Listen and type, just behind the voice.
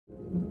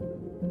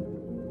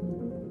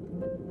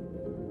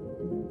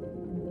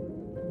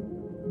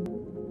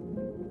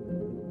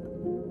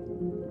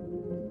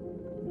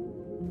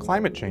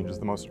Climate change is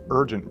the most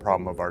urgent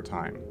problem of our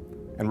time,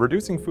 and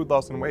reducing food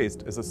loss and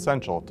waste is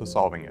essential to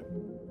solving it.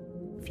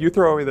 If you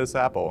throw away this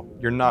apple,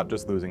 you're not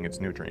just losing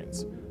its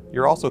nutrients.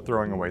 You're also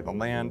throwing away the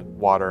land,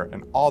 water,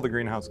 and all the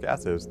greenhouse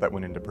gases that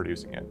went into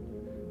producing it.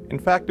 In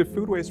fact, if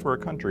food waste were a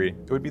country,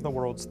 it would be the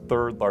world's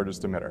third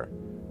largest emitter.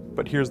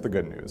 But here's the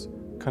good news.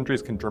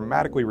 Countries can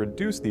dramatically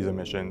reduce these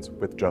emissions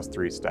with just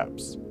 3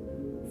 steps.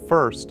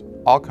 First,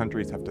 all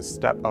countries have to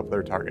step up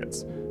their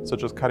targets,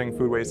 such as cutting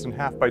food waste in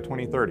half by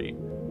 2030.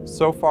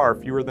 So far,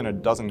 fewer than a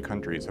dozen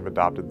countries have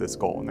adopted this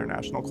goal in their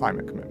national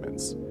climate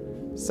commitments.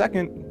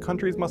 Second,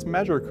 countries must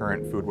measure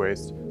current food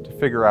waste to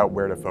figure out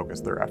where to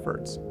focus their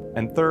efforts.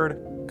 And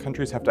third,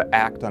 countries have to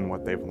act on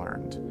what they've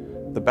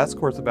learned. The best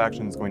course of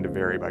action is going to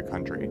vary by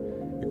country.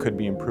 It could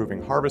be improving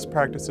harvest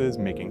practices,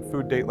 making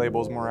food date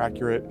labels more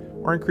accurate,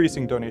 or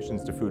increasing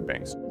donations to food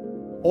banks.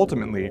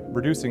 Ultimately,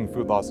 reducing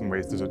food loss and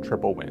waste is a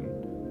triple win.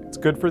 It's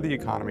good for the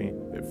economy,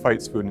 it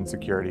fights food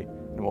insecurity,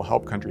 and will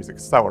help countries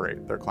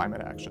accelerate their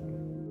climate action.